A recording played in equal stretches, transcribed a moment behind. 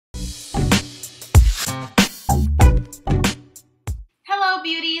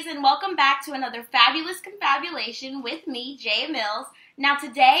and welcome back to another fabulous confabulation with me, Jay Mills. Now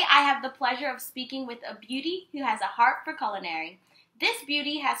today I have the pleasure of speaking with a beauty who has a heart for culinary. This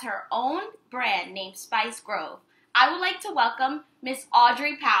beauty has her own brand named Spice Grove. I would like to welcome Miss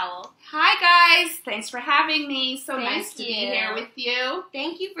Audrey Powell. Hi guys, thanks for having me. So Thank nice to you. be here with you.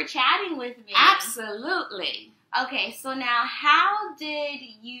 Thank you for chatting with me. Absolutely. Okay, so now how did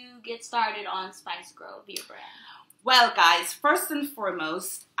you get started on Spice Grove, your brand? Well guys, first and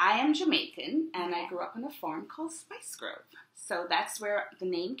foremost, I am Jamaican and I grew up on a farm called Spice Grove. So that's where the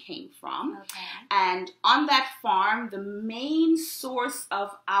name came from. Okay. And on that farm, the main source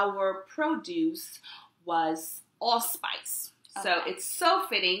of our produce was allspice. So Okay. it's so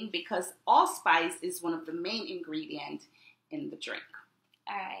fitting because allspice is one of the main ingredients in the drink.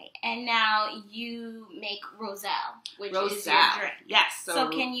 All right, and now you make Roselle, which is your Roselle. drink. Yes. So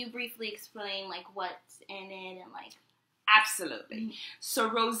can you briefly explain like what's in it and like? Absolutely. So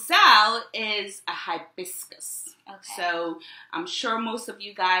Roselle is a hibiscus. Okay. So I'm sure most of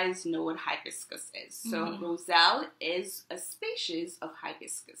you guys know what hibiscus is. So Roselle is a species of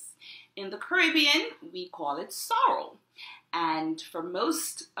hibiscus. In the Caribbean, we call it sorrel. And for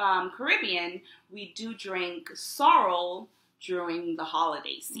most Caribbean, we do drink sorrel during the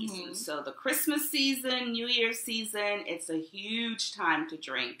holiday season. So the Christmas season, New Year's season, it's a huge time to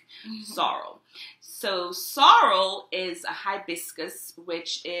drink sorrel. So sorrel is a hibiscus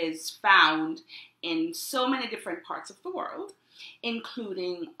which is found in so many different parts of the world,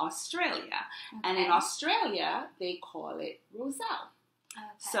 including Australia. And in Australia, they call it Roselle. Okay.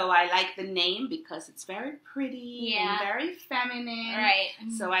 So I like the name because it's very pretty and very feminine. Right.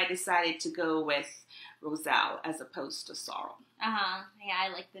 So I decided to go with Roselle as opposed to sorrel. Yeah,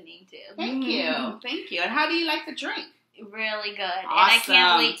 I like the name too. Thank you. Thank you. And how do you like the drink? Really good. Awesome. And I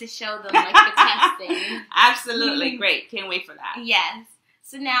can't wait to show them like the testing. Absolutely. Great. Can't wait for that. Yes.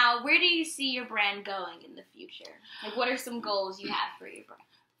 So now, where do you see your brand going in the future? Like, what are some goals you have for your brand?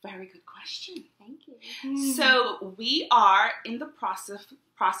 Very good question. Thank you. So we are in the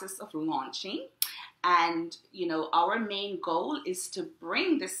process of launching. And, you know, our main goal is to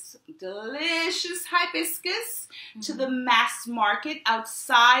bring this delicious hibiscus to the mass market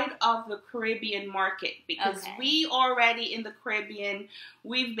outside of the Caribbean market. Because we already in the Caribbean,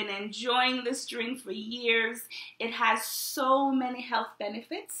 we've been enjoying this drink for years. It has so many health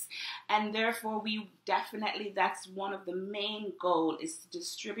benefits. And therefore, we definitely, that's one of the main goals is to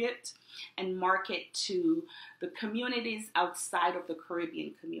distribute and market to the communities outside of the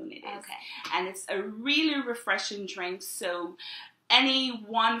Caribbean communities. Okay. And it's a really refreshing drink. So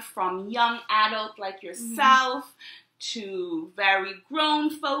anyone from young adult like yourself to very grown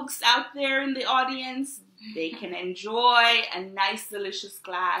folks out there in the audience, they can enjoy a nice, delicious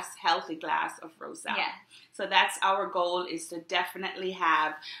glass, healthy glass of Roselle. Yeah. So that's our goal, is to definitely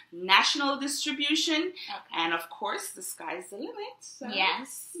have national distribution. And of course, the sky's the limit. So,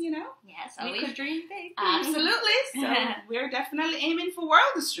 you know. Yes, we always could dream big. Absolutely. So we're definitely aiming for world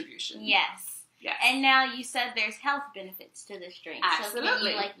distribution. Yes. Yes. And now you said there's health benefits to this drink. Absolutely. So can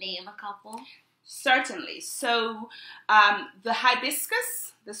you like name a couple? Certainly. So the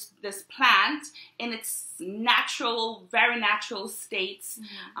hibiscus, this plant, in its natural, very natural states,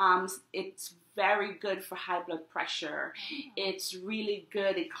 it's very good for high blood pressure. It's really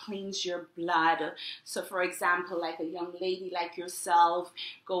good. It cleans your blood. So for example, like a young lady like yourself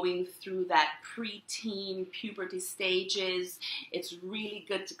going through that preteen puberty stages, it's really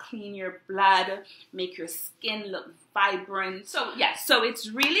good to clean your blood, make your skin look vibrant. So yes, so it's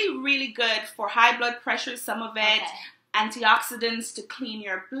really, really good for high blood pressure, some of it. Antioxidants to clean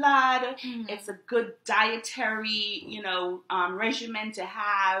your blood. It's a good dietary, you know, regimen to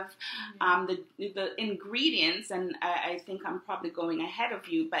have. The ingredients, and I think I'm probably going ahead of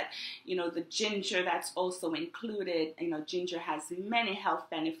you, but you know, the ginger that's also included. You know, ginger has many health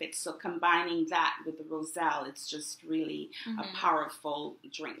benefits. So combining that with the Roselle, it's just really a powerful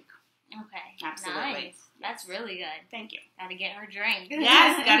drink. Okay. Absolutely. Nice. That's really good. Thank you. Gotta get her drink.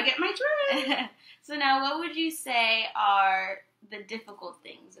 Yes, gotta get my drink. So now, what would you say are the difficult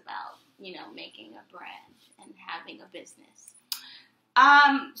things about, you know, making a brand and having a business?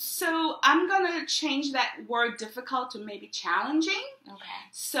 So I'm gonna change that word difficult to maybe challenging. Okay.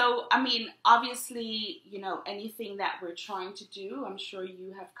 So, I mean, obviously, you know, anything that we're trying to do, I'm sure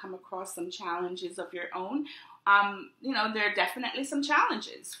you have come across some challenges of your own. You know, there are definitely some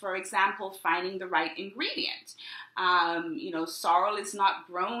challenges. For example, finding the right ingredient. You know, sorrel is not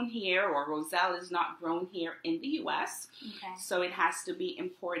grown here, or Roselle is not grown here in the U.S. Okay. So it has to be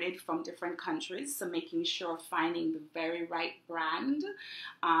imported from different countries. So making sure finding the very right brand,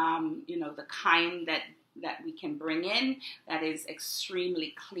 you know, the kind that that we can bring in that is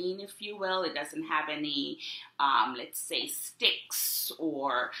extremely clean, if you will. It doesn't have any, let's say, sticks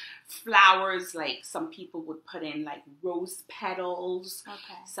or flowers like some people would put in, like rose petals.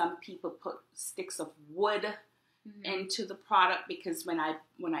 Okay. Some people put sticks of wood into the product, because when I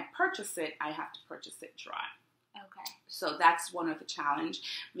purchase it, I have to purchase it dry. Okay. So that's one of the challenge,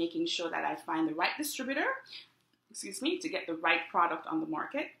 making sure that I find the right distributor, to get the right product on the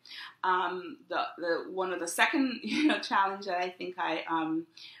market. The one of the second challenge that I think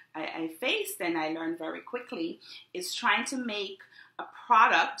I faced and I learned very quickly is trying to make a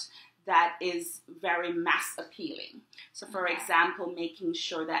product that is very mass appealing. So for example, making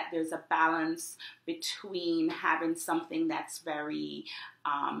sure that there's a balance between having something that's very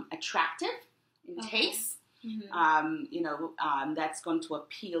attractive in taste, that's going to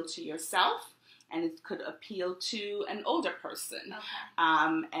appeal to yourself, and it could appeal to an older person,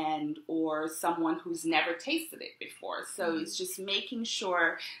 and or someone who's never tasted it before. So it's just making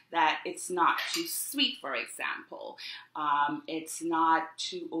sure that it's not too sweet, for example. It's not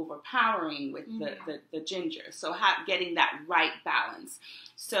too overpowering with the ginger. So getting that right balance.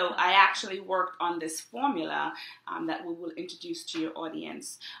 So I actually worked on this formula that we will introduce to your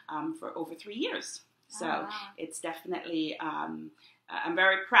audience for over 3 years. So it's definitely... I'm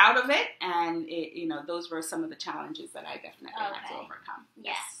very proud of it, and those were some of the challenges that I definitely had to overcome.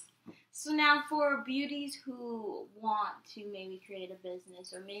 Yes. So now for beauties who want to maybe create a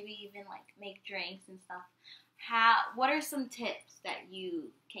business or maybe even like make drinks and stuff, what are some tips that you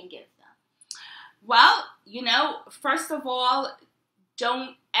can give them? Well, first of all,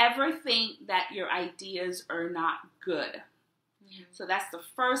 don't ever think that your ideas are not good. So that's the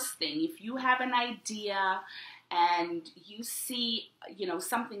first thing. If you have an idea and you see,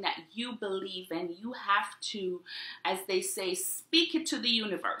 something that you believe in, you have to, as they say, speak it to the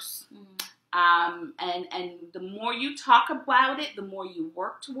universe. And the more you talk about it, the more you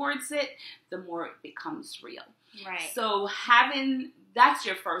work towards it, the more it becomes real. Right. So that's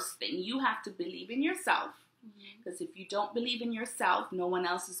your first thing. You have to believe in yourself. Because if you don't believe in yourself, no one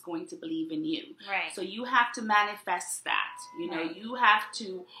else is going to believe in you. Right. So you have to manifest that. You have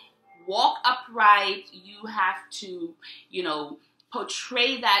to walk upright. You have to,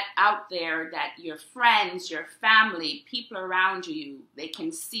 portray that out there, that your friends, your family, people around you, they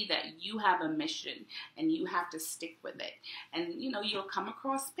can see that you have a mission and you have to stick with it. And, you'll come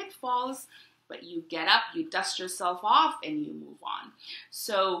across pitfalls, but you get up, you dust yourself off, and you move on.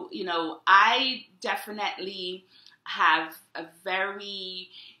 So, I definitely have a very,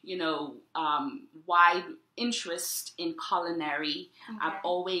 wide interest in culinary. I've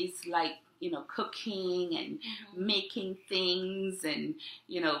always liked, cooking and making things, and,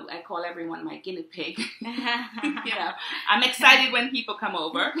 I call everyone my guinea pig. I'm excited when people come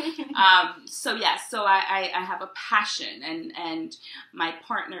over. So I have a passion, and my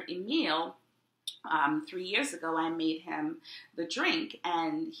partner, Emil, 3 years ago, I made him the drink,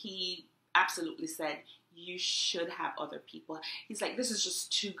 and he absolutely said, you should have other people. He's like, this is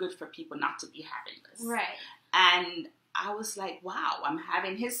just too good for people not to be having this. Right. And I was like, wow, I'm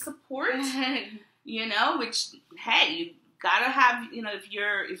having his support, which, hey, you gotta have,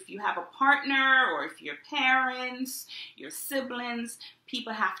 if you have a partner or if your parents, your siblings,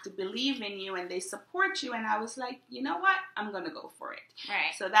 people have to believe in you and they support you. And I was like, you know what? I'm going to go for it.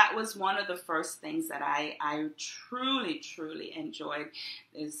 Right. So that was one of the first things that I truly, truly enjoyed,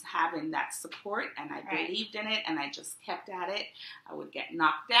 is having that support. And I believed in it, and I just kept at it. I would get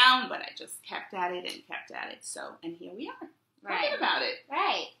knocked down, but I just kept at it and kept at it. So, and here we are. Talking about it.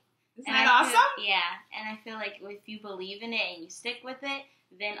 Right. Isn't that awesome? And I feel like if you believe in it and you stick with it,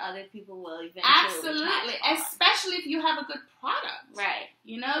 then other people will eventually. Absolutely, especially if you have a good product. Right.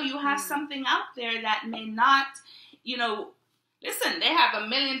 You have something out there that may not, listen, they have a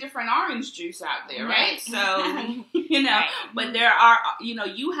million different orange juice out there, right? So, but there are,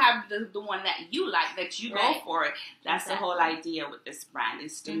 you have the one that you like, that you go for it. That's the whole idea with this brand,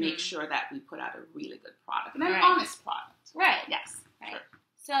 is to make sure that we put out a really good product, and an honest product. Right. Yes. Right. Sure.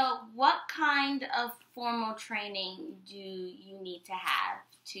 So what kind of formal training do you need to have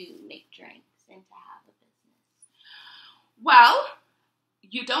to make drinks and to have a business? Well,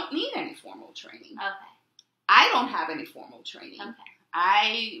 you don't need any formal training. Okay. I don't have any formal training. Okay.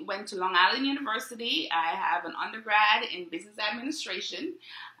 I went to Long Island University. I have an undergrad in business administration.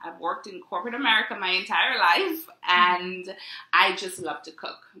 I've worked in corporate America my entire life, and I just love to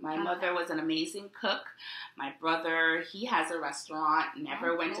cook. My mother was an amazing cook. My brother, he has a restaurant,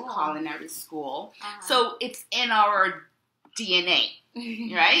 never went to culinary school. So it's in our DNA,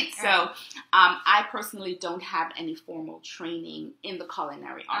 right? So I personally don't have any formal training in the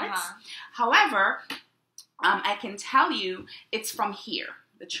culinary arts. However, I can tell you it's from here.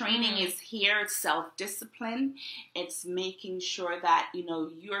 The training is here. It's self-discipline. It's making sure that,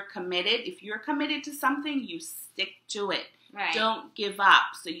 you're committed. If you're committed to something, you stick to it. Right. Don't give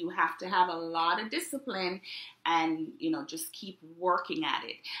up. So you have to have a lot of discipline and, just keep working at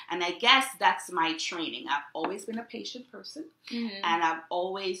it. And I guess that's my training. I've always been a patient person. Mm-hmm. And I've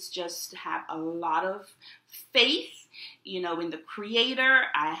always just have a lot of faith, in the Creator.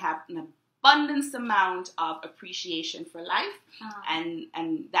 I have an abundance amount of appreciation for life, and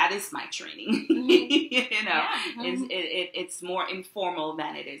that is my training. Mm-hmm. It's more informal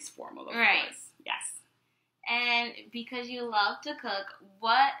than it is formal, of right. course. Yes. And because you love to cook,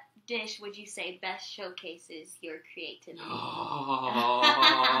 what dish would you say best showcases your creativity?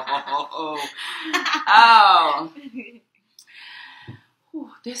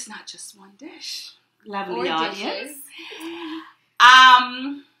 Ooh, there's not just one dish. Lovely or audience. Dishes.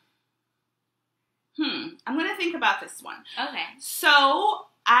 I'm going to think about this one. Okay. So,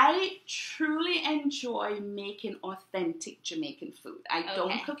 I truly enjoy making authentic Jamaican food. I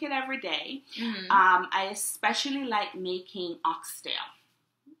don't cook it every day. Mm-hmm. I especially like making oxtail.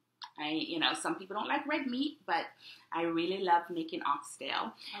 Some people don't like red meat, but I really love making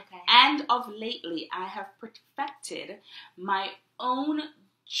oxtail. Okay. And of lately, I have perfected my own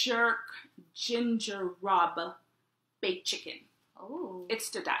jerk ginger rub baked chicken. Oh. It's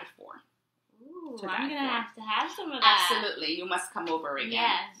to die for. Ooh, I'm going to have some of that. Absolutely. You must come over again.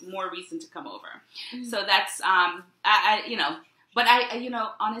 Yes. More reason to come over. Mm-hmm. So that's, but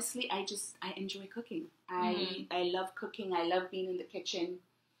honestly, I enjoy cooking. I love cooking. I love being in the kitchen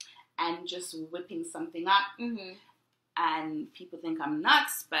and just whipping something up. Mm-hmm. And people think I'm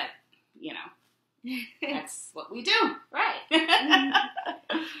nuts, but, that's what we do. Right.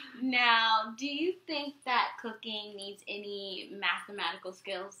 Now, do you think that cooking needs any mathematical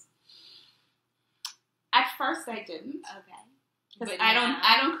skills? At first, I didn't. Okay. Because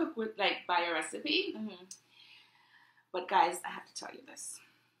I don't cook with by a recipe. Mm-hmm. But guys, I have to tell you this.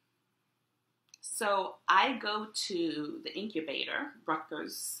 So I go to the incubator,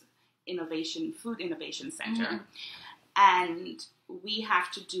 Rutgers Food Innovation Center, and we have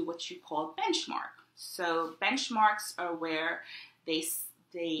to do what you call benchmark. So benchmarks are where they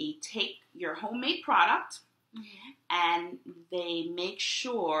take your homemade product and they make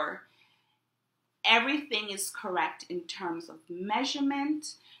sure everything is correct in terms of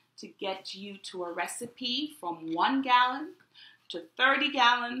measurement to get you to a recipe from 1 gallon to 30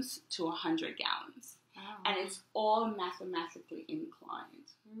 gallons to 100 gallons. Oh. And it's all mathematically inclined.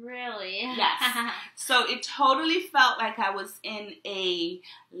 Really? Yes. So it totally felt like I was in a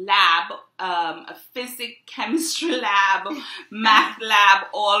lab, a physics, chemistry lab, math lab,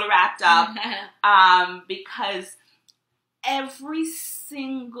 all wrapped up, because every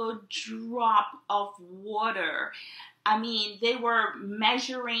single drop of water, they were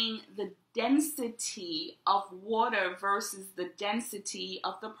measuring the density of water versus the density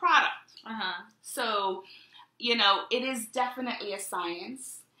of the product. So, it is definitely a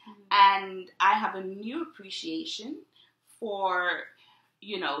science. And I have a new appreciation for,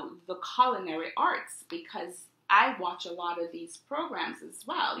 the culinary arts because I watch a lot of these programs as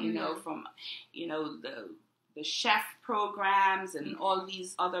well, from, the chef programs and all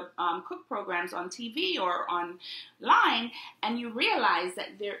these other cook programs on TV or online, and you realize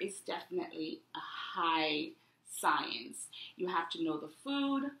that there is definitely a high science. You have to know the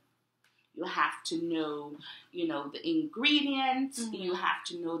food. You have to know, the ingredients. You have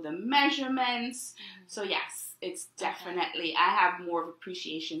to know the measurements. So yes, it's definitely, I have more of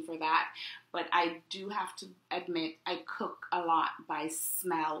appreciation for that. But I do have to admit, I cook a lot by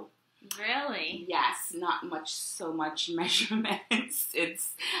smell. Really? Yes, not so much measurements.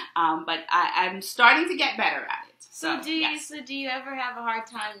 It's, but I'm starting to get better at it. So do you ever have a hard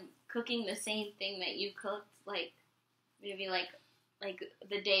time cooking the same thing that you cooked, maybe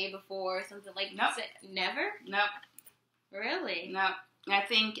the day before or something like that? Nope. Never? Nope. Really? No. I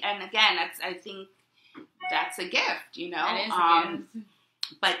think, and again, I think that's a gift, That is a gift.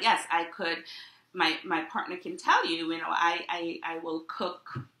 But yes, I could. My partner can tell you, I will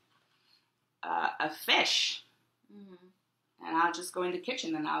cook a fish, and I'll just go in the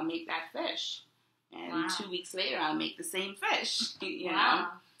kitchen and I'll make that fish, and 2 weeks later I'll make the same fish. You know.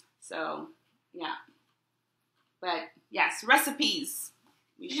 So yeah. But yes, recipes.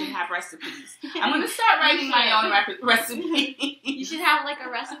 We should have recipes. I'm going to start writing my own recipe. You should have a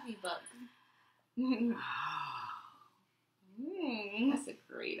recipe book. That's a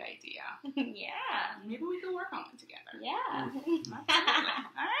great idea. Yeah. Maybe we can work on it together. Yeah. Absolutely. All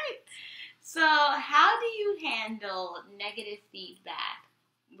right. So, how do you handle negative feedback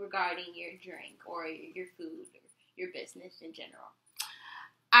regarding your drink or your food or your business in general?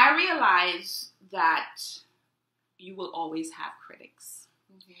 I realize that you will always have critics.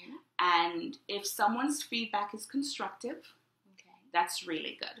 Mm-hmm. And if someone's feedback is constructive, that's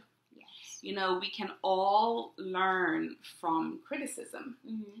really good. Yes. You know, we can all learn from criticism,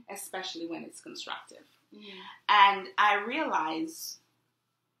 Mm-hmm. especially when it's constructive. Mm-hmm. And I realized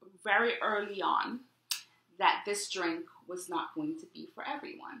very early on that this drink was not going to be for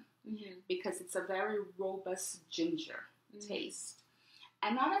everyone, Mm-hmm. because it's a very robust ginger Mm-hmm. taste.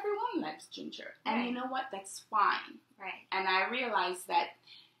 And not everyone likes ginger. Right. And you know what? That's fine. Right. And I realized that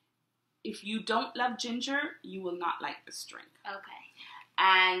if you don't love ginger, you will not like this drink. Okay.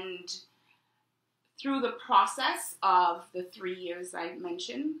 And through the process of the 3 years I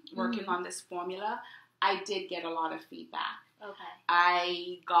mentioned, working Mm-hmm. on this formula, I did get a lot of feedback. Okay.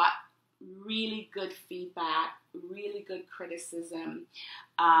 I got really good feedback, really good criticism,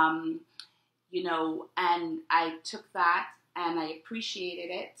 you know, and I took that and I appreciated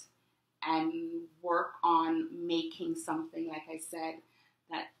it and work on making something, like I said,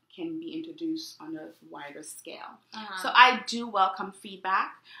 that can be introduced on a wider scale. Uh-huh. So I do welcome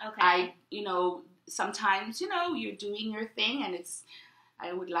feedback. Okay. You know, sometimes, you know, you're doing your thing and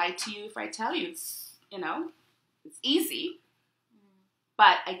I would lie to you if I tell you it's, you know, it's easy.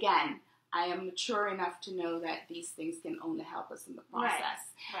 But again, I am mature enough to know that these things can only help us in the process.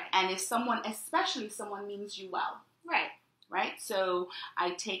 Right. And if someone, especially if someone means you well, Right. So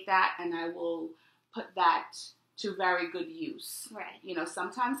I take that and I will put that to very good use. Right. You know,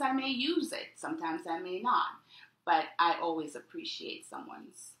 sometimes I may use it, sometimes I may not, but I always appreciate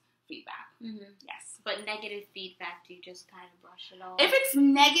someone's feedback. Mm-hmm. Yes. But negative feedback, do you just kind of brush it off? If it's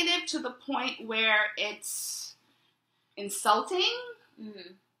negative to the point where it's insulting,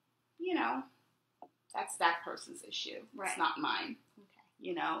 Mm-hmm. you know, that's that person's issue. Right. It's not mine. Okay.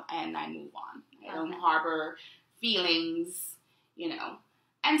 You know, and I move on. I don't Okay. harbor feelings, you know.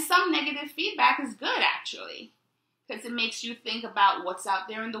 And some negative feedback is good, actually, because it makes you think about what's out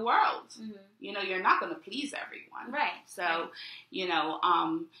there in the world. Mm-hmm. You know, you're not going to please everyone. Right. So, Right. you know,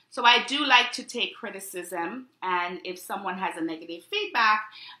 so I do like to take criticism, and if someone has a negative feedback,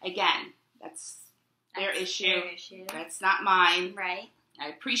 again, that's their issue. Their issue. That's not mine. Right. I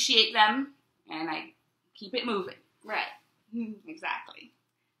appreciate them, and I keep it moving. Right. Exactly.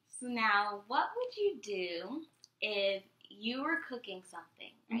 So now, what would you do if you were cooking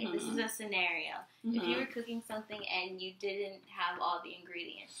something, right? Mhm. This is a scenario. If you Mhm. were cooking something and you didn't have all the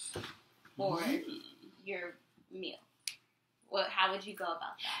ingredients for your meal, how would you go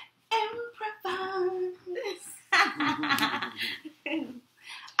about Improvise. that?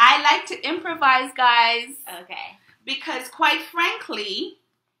 I like to improvise, guys, Okay. because quite frankly,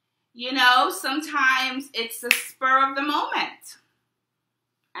 you know, sometimes it's a spur of the moment.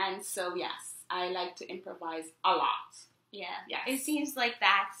 And so, yes, I like to improvise a lot. Yeah. Yes. It seems like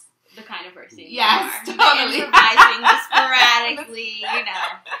that's the kind of person you Yes, are. totally. The improvising sporadically, you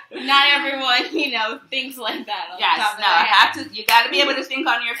know. Not everyone, you know, thinks like that. On the Yes, top of no, their I head. have to, you got to be able to think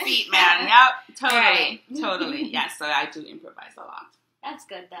on your feet, man. Yep, totally, Right. totally. Yes, so I do improvise a lot. That's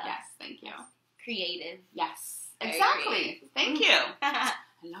good, though. Yes, thank you. Creative. Yes, Very exactly. creative. Thank you. I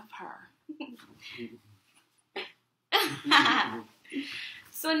love her.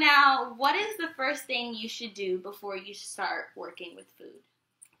 So now, what is the first thing you should do before you start working with food?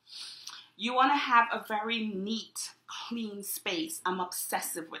 You want to have a very neat, clean space. I'm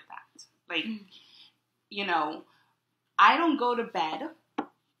obsessive with that. Like, you know, I don't go to bed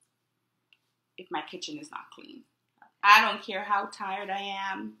if my kitchen is not clean. I don't care how tired I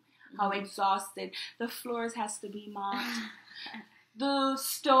am, how exhausted. The floors has to be mopped. The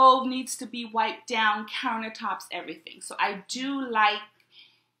stove needs to be wiped down, countertops, everything. So I do like,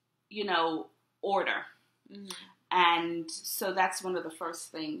 you know, order. Mm-hmm. And so that's one of the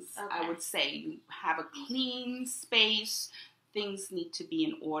first things I Okay. would say. You have a clean space. Things need to be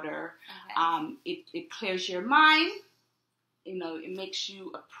in order. Okay. It clears your mind. You know, it makes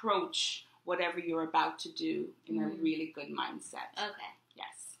you approach whatever you're about to do in a really good mindset. Okay.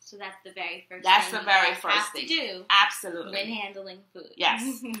 Yes. So that's the very first That's thing the very you first have thing. to do Absolutely. when handling food.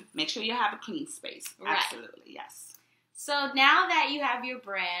 Yes. Make sure you have a clean space. Right. Absolutely. Yes. So now that you have your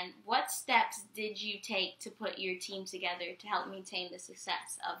brand, what steps did you take to put your team together to help maintain the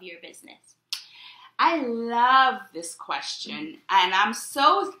success of your business? I love this question, and I'm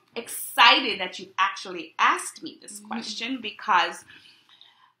so excited that you've actually asked me this question because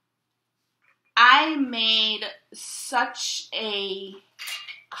I made such a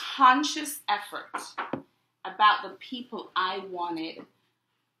conscious effort about the people I wanted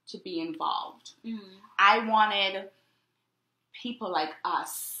to be involved. Mm-hmm. I wanted people like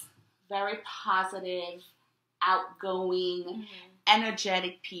us, very positive, outgoing,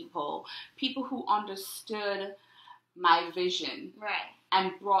 energetic people who understood my vision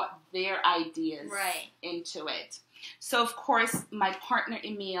and brought their ideas into it. So of course my partner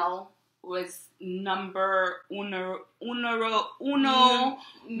Emil was numero uno. Numero uno.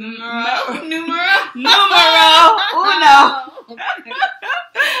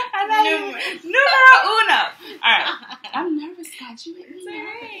 All right. I'm nervous, God. You made me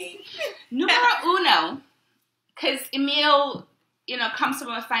nervous. Numero uno. Because Emil, comes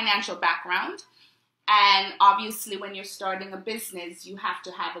from a financial background. And obviously when you're starting a business, you have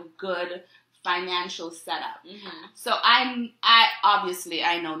to have a good financial setup. So I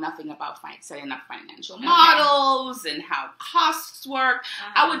know nothing about setting up financial models and how costs work.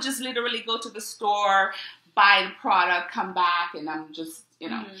 I would just literally go to the store, buy the product, come back, and I'm just,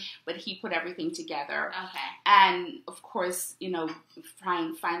 but he put everything together. And of course,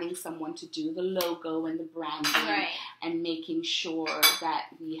 finding someone to do the logo and the branding and making sure that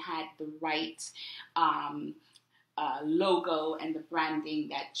we had the right logo and the branding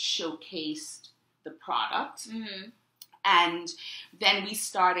that showcased the product. And then we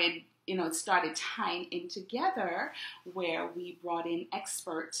started, it started tying in together where we brought in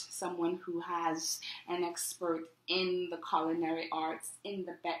someone who has an expert in the culinary arts, in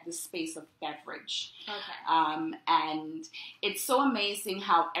the space of beverage. And it's so amazing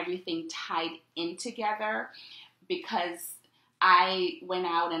how everything tied in together, because I went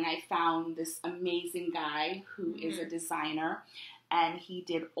out and I found this amazing guy who is a designer, and he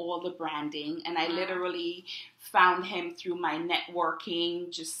did all the branding. And I literally found him through my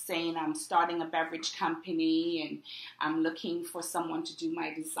networking, just saying I'm starting a beverage company and I'm looking for someone to do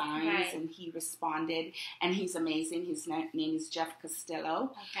my designs. And he responded, and he's amazing. His name is Jeff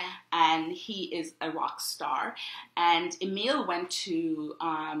Costello, and he is a rock star. And Emil went to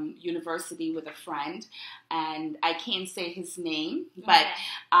university with a friend, and I can't say his name, but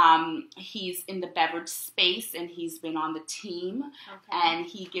he's in the beverage space, and he's been on the team, and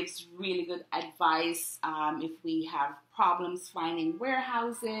he gives really good advice if we have problems finding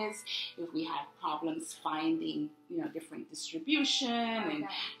warehouses, if we have problems finding, different distribution and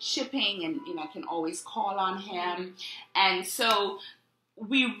shipping, and, I can always call on him. And so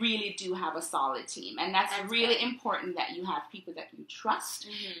we really do have a solid team, and that's really important, that you have people that you trust.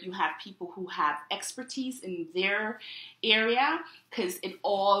 You have people who have expertise in their area, because it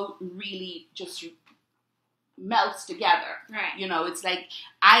all really just melts together. It's like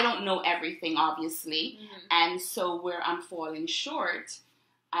I don't know everything, obviously, and so where I'm falling short,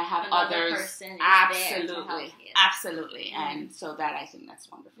 I have others. Absolutely. And so that, I think that's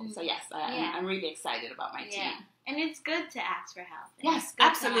wonderful. So yes, I'm really excited about my team. And it's good to ask for help. Yes,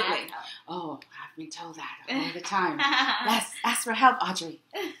 absolutely. Oh, I've been told that all the time. Yes, ask for help, Audrey.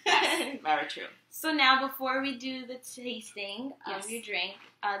 Yes, very true. So now, before we do the tasting of your drink,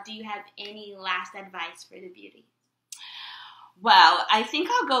 do you have any last advice for the beauty? Well, I think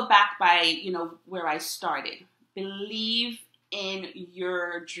I'll go back by, where I started. Believe in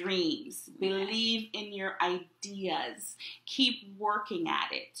your dreams. Believe in your ideas. Keep working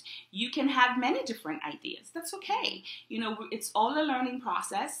at it. You can have many different ideas. That's okay. It's all a learning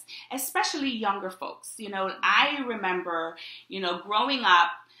process, especially younger folks. I remember, growing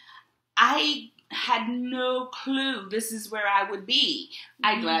up, I had no clue this is where I would be.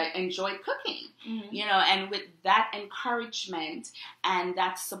 I enjoyed cooking, and with that encouragement and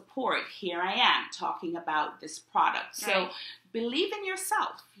that support, here I am talking about this product. So believe in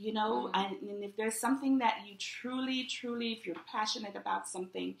yourself, and if there's something that you truly, if you're passionate about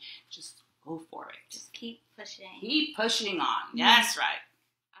something, just go for it. Just keep pushing. Keep pushing on. That's right.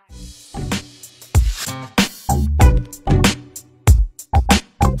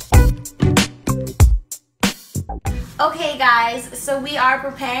 Okay guys, so we are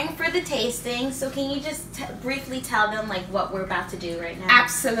preparing for the tasting, so can you just briefly tell them what we're about to do right now?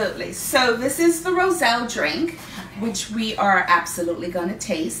 Absolutely. So this is the Roselle drink, which we are absolutely going to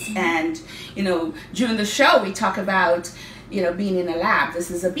taste. And, during the show we talk about, being in a lab.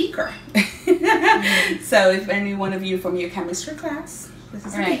 This is a beaker. So if any one of you from your chemistry class, this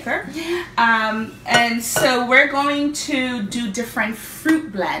is a beaker. And so we're going to do different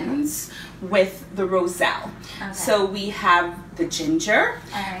fruit blends with the Roselle. So we have the ginger.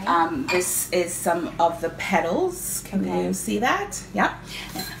 This is some of the petals. Can you see that? Yeah.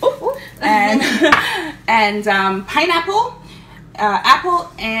 And pineapple,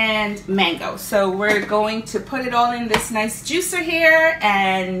 apple, and mango. So we're going to put it all in this nice juicer here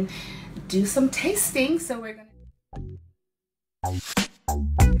and do some tasting. So we're going to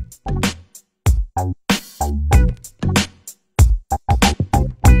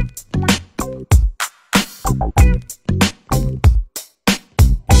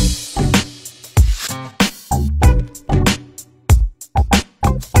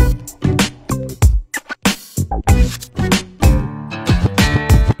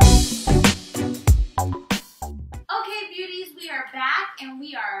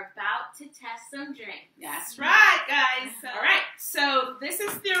we are about to test some drinks. That's right, guys. All right, so this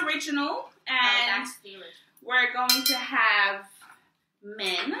is the original, and That's the original. we're going to have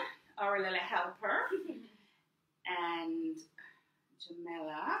Min, our little helper, and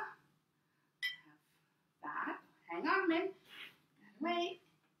Jamila have that. Hang on, Min. Wait.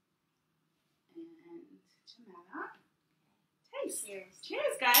 And Jamila. Taste. Cheers.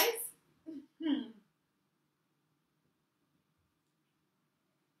 Cheers, guys.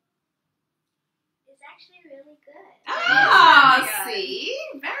 It's actually really good. Oh, Yeah. see?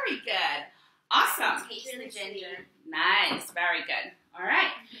 Very good. Awesome. Taste Really the ginger. Nice. Very good. All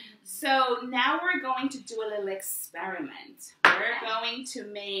right. So now we're going to do a little experiment. We're going to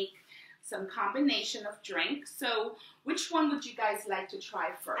make some combination of drinks. So which one would you guys like to try I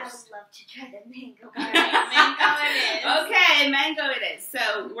would first? love to try the mango. All right, mango it is. Okay, mango it is.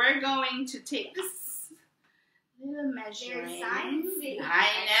 So we're going to take this little measuring. Very sciencey.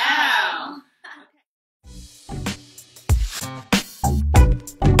 I know.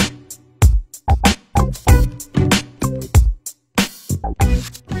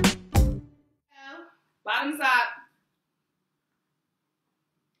 Bottoms up.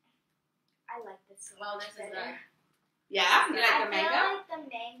 I like this one. Well, this is better. Yeah, you like I the feel mango? like the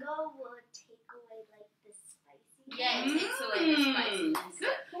mango will take away like the spicy. Yeah, it takes away the spiciness.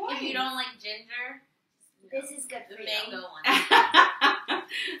 Good point. If you don't like ginger, This is good the for mango you. one.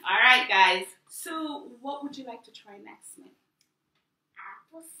 All right, guys. So, what would you like to try next, Min?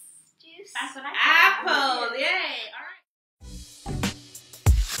 Apple juice. That's what I Apple. Yay. All right.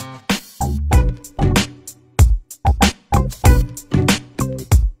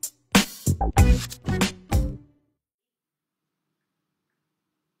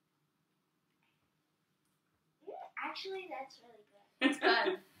 Actually, that's really good. It's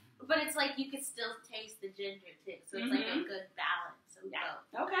good. But it's like you could still taste the ginger too. So it's like a good balance of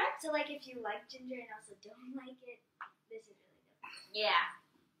both. Okay. So like if you like ginger and also don't like it, this is really good. Yeah.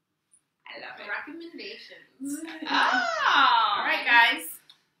 I love it. Recommendations. Oh. All right, guys.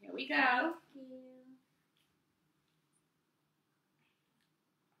 Here we go. Thank you.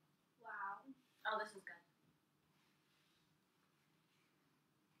 Wow. Oh, this is good.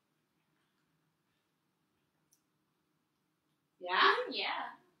 Yeah?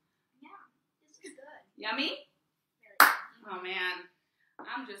 Yeah. Yeah, this is good. Yummy? Really good. Oh, man.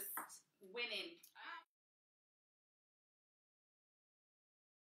 I'm just winning.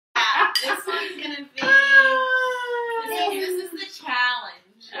 This one's gonna be. This is the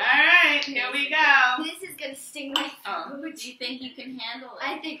challenge. All right, here we go. This is gonna sting my Oh. throat. Do you think you can handle it?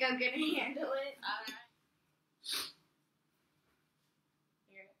 I think I'm gonna handle it. Alright.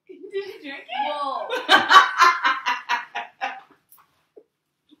 Did you drink Whoa.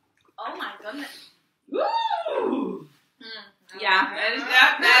 Oh my goodness. Woo! Mm. Yeah, that is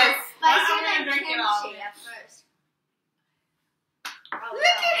that's. Spicier I'm than gonna drink it all. kimchi at first. Oh, Look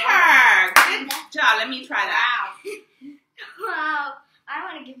wow. at her. Good job. Let me try that. Wow. I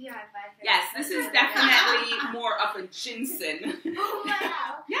want to give you a high five. for Yes, that. this is definitely more of a ginseng.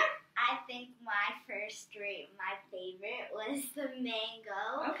 Wow. Yeah. I think my first drink, my favorite, was the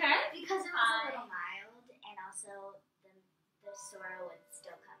mango. Okay. Because it was a little mild and also the soda would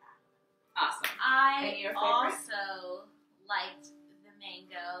still come out. Awesome. I And your favorite? also liked the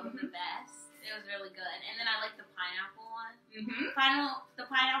mango the best. It was really good. And then I liked the pineapple one. Mm-hmm. The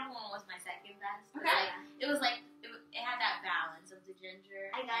pineapple one was my second best. Okay. It was like, it had that balance of the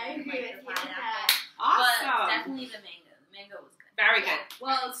ginger. I gotta and, agree like, with the you with pineapple. that. But Awesome. definitely the mango. The mango was good. Very good.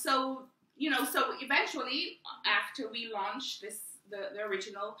 Well, so so eventually, after we launch the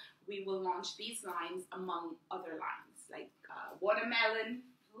original, we will launch these lines among other lines like watermelon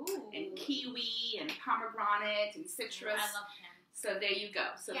Ooh. and kiwi and pomegranate and citrus. I love him. So there you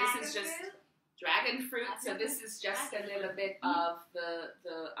go. So this is just dragon fruit. So this is just a little bit of the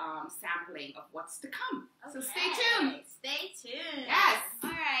sampling of what's to come. So stay tuned. Stay tuned. Yes. All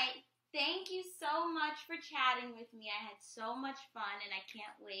right. Thank you so much for chatting with me. I had so much fun, and I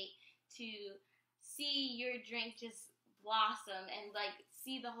can't wait to see your drink just blossom and like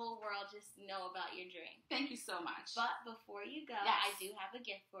see the whole world just know about your drink. Thank you so much. But before you go, Yes. I do have a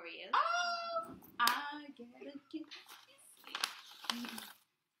gift for you. Oh, I get a gift.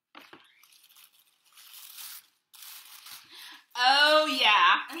 Oh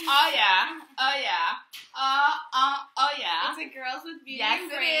yeah. Oh yeah. Oh yeah. Oh yeah. It's a Girls with Beauty Yes,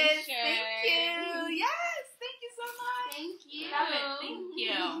 and it Brains is. shirt. Thank you. Yes. Thank you so much. Thank you. Love it. Thank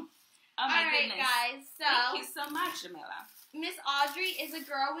you. Oh my All right, goodness. guys. So Thank you so much, Jamila. Miss Audrey is a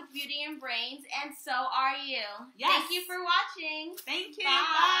girl with beauty and brains, and so are you. Yes. Thank you for watching. Thank you.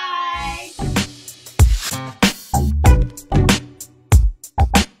 Bye. Bye.